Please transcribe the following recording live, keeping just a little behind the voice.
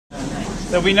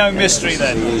There'll be no mystery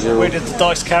then. Where did the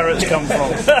diced carrots come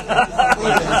from?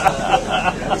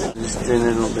 Just doing a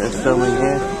little bit of filming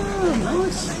here.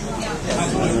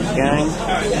 Gang.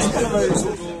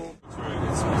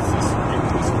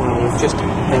 We've just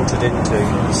entered into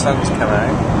the sun's come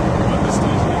out.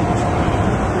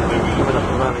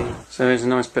 So here's a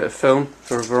nice bit of film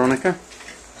for Veronica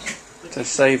to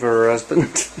save her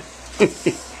husband.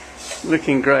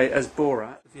 Looking great as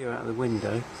Borat. View out of the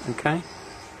window, okay?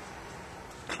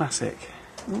 Classic.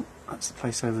 Oh, that's the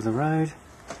place over the road.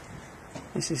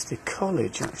 This is the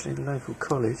college, actually, the local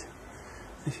college.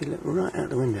 If you look right out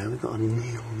the window, we've got a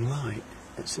neon light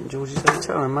at St George's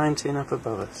Hotel, a mountain up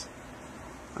above us.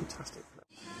 Fantastic.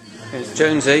 Here's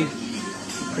Jonesy,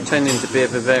 pretending to be a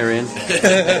Bavarian. I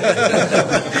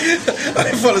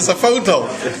thought it's a photo.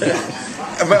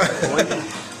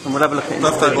 And we'll have a look at him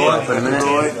for a minute.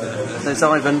 There's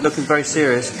Ivan looking very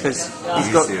serious because he's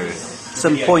got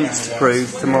some points to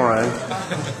prove tomorrow.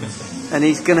 And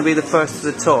he's going to be the first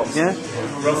to the top, yeah?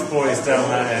 Rough boys down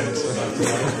that end.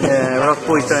 Yeah, rough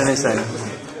boys down this end.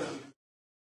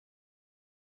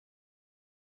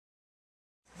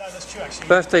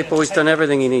 Birthday boy's done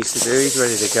everything he needs to do, he's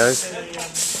ready to go.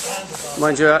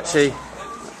 Mind you, actually,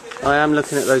 I am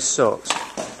looking at those socks.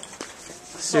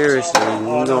 Seriously,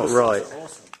 not right.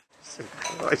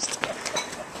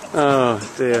 Oh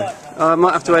dear. I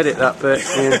might have to edit that bit,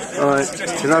 yeah. Alright,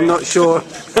 because I'm not sure.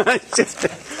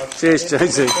 Cheers,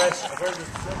 Josie.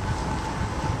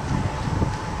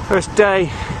 First day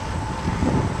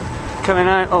coming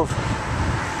out of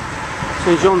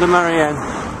Jean De Maurienne.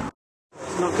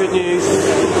 Not good news.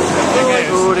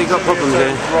 We've already got problems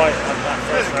here. Right,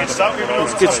 it's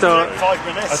a good start. 5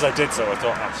 minutes. As I did so, I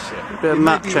thought, oh shit. Bit of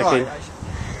map checking.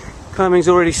 Climbing's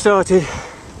already started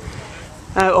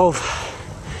out of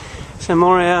Saint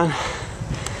Maurienne,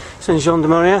 Saint Jean De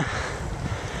Maurienne.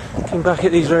 Looking back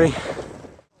at these been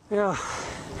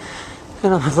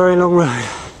up a very long road.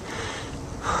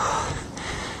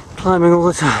 Climbing all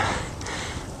the time.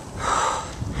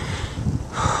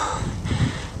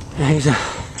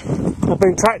 I've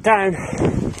been tracked down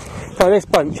by this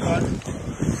bunch.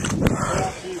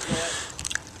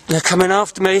 They're coming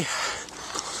after me.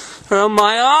 They're on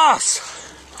my arse.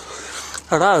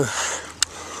 Hello.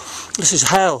 This is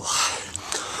hell.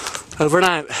 Over and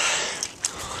out.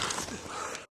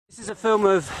 This is a film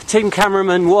of Team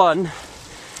Cameraman 1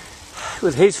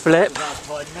 with his flip.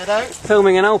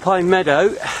 Filming an alpine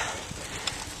meadow.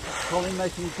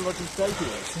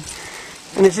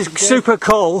 And this is Super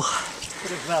Cole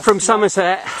from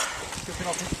Somerset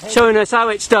showing us how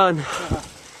it's done.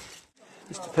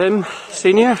 Mr. Pym,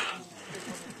 Senior.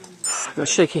 Got a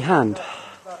shaky hand.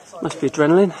 Must be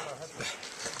adrenaline.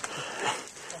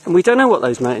 And we don't know what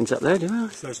those mountains up there, do we?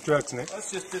 So it's drugs, isn't it?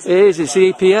 It is, it's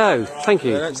the EPO. Thank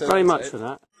you very much for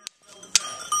that.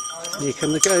 Here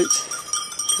come the goats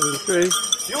coming through.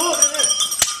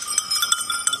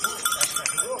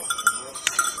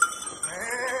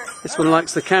 This one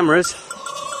likes the cameras.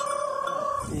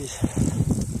 Here's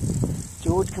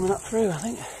George coming up through, I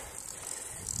think.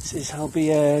 This is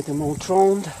Alpes de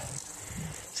Montrond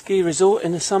ski resort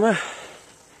in the summer.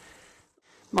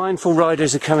 Mindful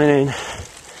riders are coming in.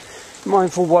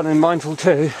 Mindful 1 and Mindful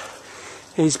 2,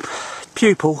 his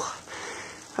pupil,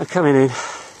 are coming in.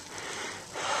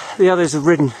 The others have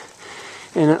ridden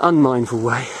in an unmindful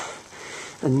way,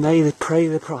 and they pay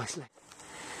the price.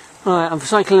 Right, I'm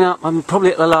cycling up, I'm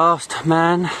probably at the last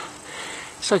man.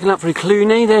 Cycling up through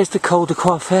Cluny, there's the Col de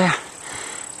Coiffure.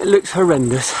 It looks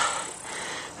horrendous.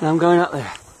 And I'm going up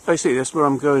there. Basically that's where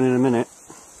I'm going in a minute.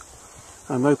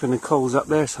 I'm hoping the coal's up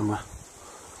there somewhere.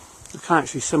 I can't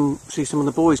actually see some of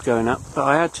the boys going up, but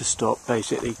I had to stop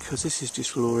basically because this is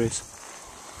just glorious.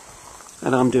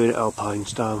 And I'm doing it alpine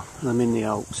style, and I'm in the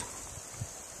Alps.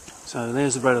 So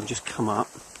there's the road I've just come up,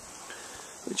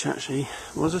 which actually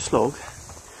was a slog.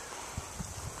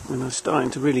 And I was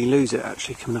starting to really lose it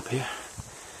actually coming up here.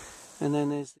 And then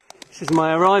this is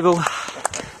my arrival.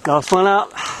 Last one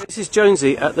up. This is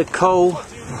Jonesy at the Col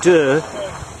de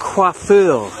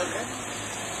Coiffure.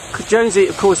 Jonesy,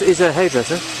 of course, is a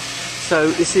hairdresser. So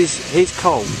this is his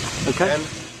col, okay?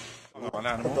 A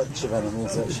bunch of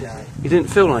animals actually. You didn't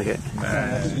feel like it?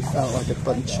 You felt like a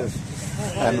bunch of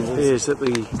animals. It is that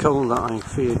the col that I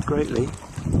feared greatly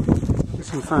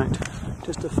is in fact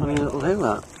just a funny little hill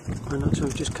up. And actually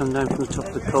we've just come down from the top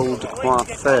of the Col de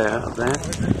Coiffure up there.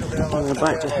 And we're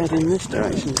about to head in this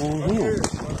direction down here.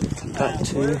 Back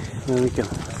to where we go.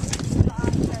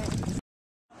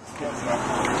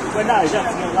 Well, no,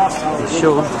 definitely last time.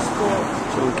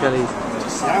 Sean Kelly.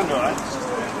 Sound alright.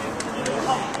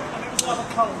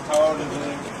 How old is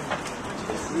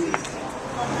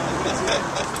he?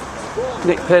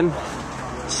 Nick Pym,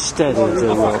 steady as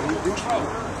a rock.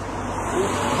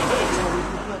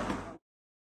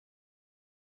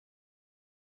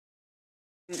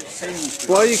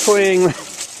 Why are you calling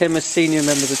him a senior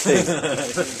member of the team?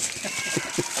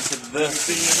 The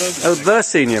senior member. Oh, the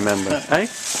senior member, eh?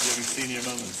 Senior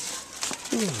members.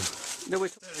 No, we're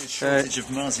Shortage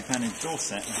of marzipan in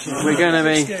Dorset. we're going to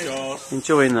be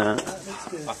enjoying that.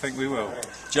 I think we will.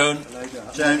 Joan,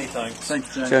 many thanks. Thank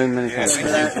you, Joan. Joan, many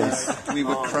thanks. We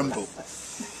would crumble.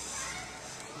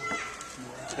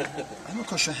 I'm not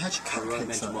quite sure how you cut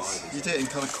cakes on this. You do it in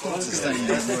kind of quarters, don't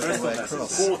you? And work your way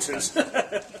across. Quarters.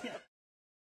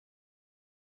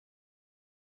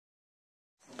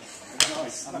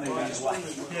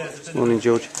 Morning,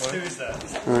 George.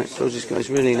 Right, George has got his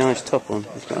really nice top on.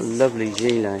 He's got a lovely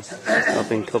gilet I've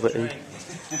been coveting.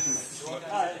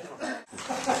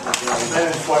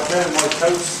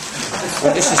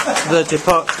 Well, this is the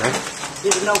departure.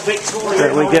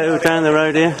 We go down the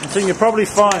road here. I think you're probably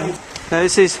fine. Now,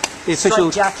 this is the official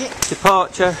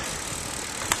departure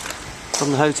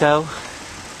from the hotel.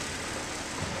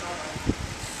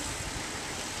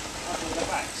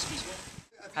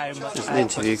 There's an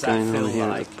interview going on here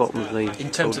at the bottom of the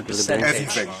in terms of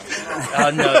percentage. Everything.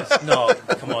 No, it's not.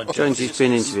 Come on, Jonesy's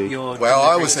been interviewed. Well,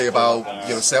 I would say about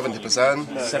 70%.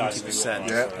 70%.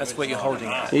 Yeah. That's what you're holding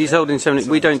at. He's holding 70.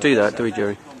 We don't do that, do we,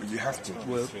 Jerry? You have to.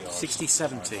 Well,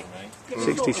 60-70.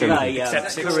 60, 70.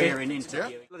 Except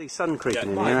 60. Bloody sun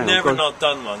creeping in here. I've never not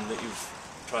done one that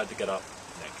you've tried to get up.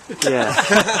 Yeah.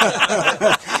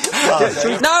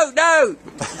 No!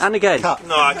 And again.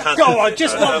 No, I can't. Go on,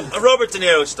 just one. A Robert De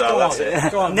Niro style, that's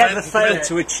it. Go on, never fail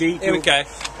to achieve. Here we go.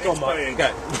 Go on, Mike.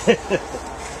 Go.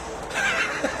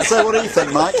 So what do you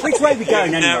think, Mike? Which way are we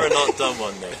going anyway? Never not done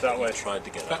one, Nick. That way. Tried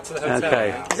to get up.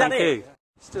 Okay. Thank you.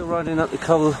 Still riding up the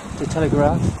Col de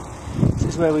Telegraph. This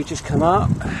is where we just come up.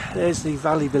 There's the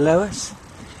valley below us.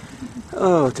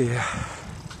 Oh dear.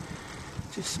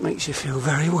 Just makes you feel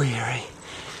very weary.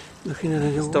 Looking at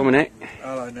it all. Dominic.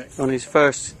 Hello, Nick. On his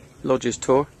first lodgers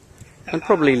tour. And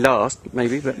probably last,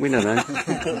 maybe, but we don't know.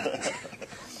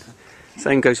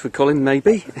 Same goes for Colin,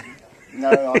 maybe.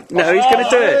 No, No, he's going to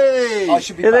do it. I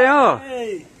should be Here they back. are.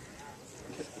 Hey.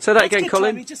 Say that again, good,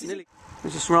 Colin. Tommy, just- We're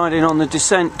just riding on the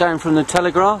descent down from the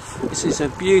Telegraph. This is a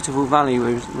beautiful valley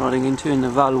we're riding into in the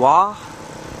Valois.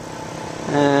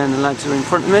 And the lads are in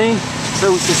front of me.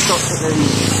 So we just stopped at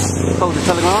the Col de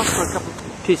Telegraph for a couple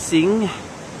of pissing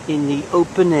in the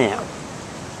open air.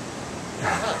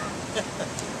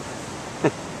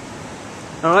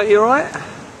 Alright, you alright?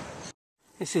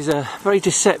 This is a very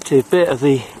deceptive bit of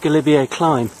the Galibier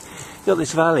climb. You've got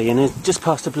this valley and it's just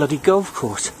past a bloody golf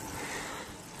course.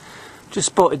 Just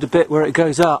spotted the bit where it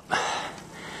goes up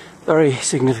very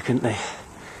significantly.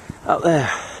 Up there.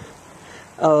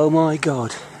 Oh my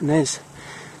god. And there's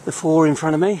the four in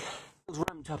front of me. It's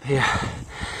ramped up here.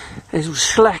 There's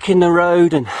slack in the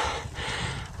road and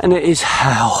it is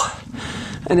hell.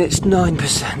 And it's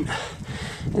 9%.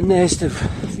 And there's the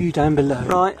view down below.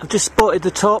 Right, I've just spotted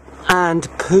the top and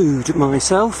pooed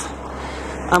myself.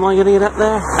 Am I going to get up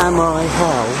there? Am I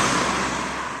hell?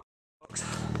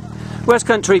 West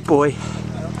Country boy.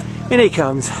 In he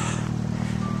comes.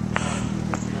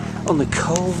 On the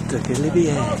Col de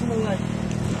Galibier.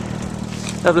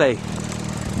 Lovely.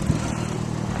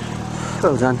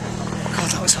 Well done. God,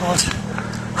 that was hard.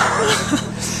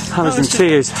 I was in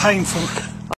tears. Painful.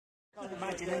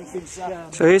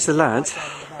 So here's the lads.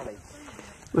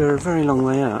 We're a very long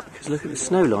way out because look at the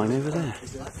snow line over there.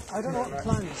 I don't know what the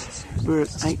plan is. We're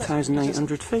at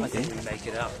 8,800 feet. I think we make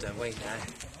it up, don't we, now?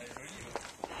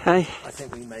 Hey? I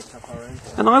think we make up our own.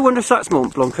 And I wonder if that's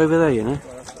Mont Blanc over there, you know.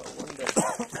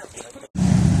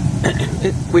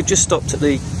 We've just stopped at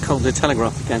the Col de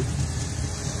Telegraph again.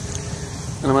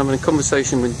 And I'm having a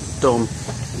conversation with Dom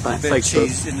about A bit of Facebook.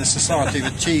 cheese in the society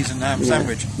with cheese and ham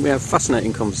sandwich. We have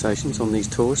fascinating conversations on these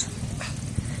tours.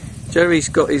 Jerry's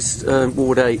got his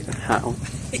Ward 8 hat on.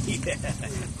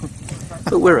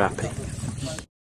 But we're happy.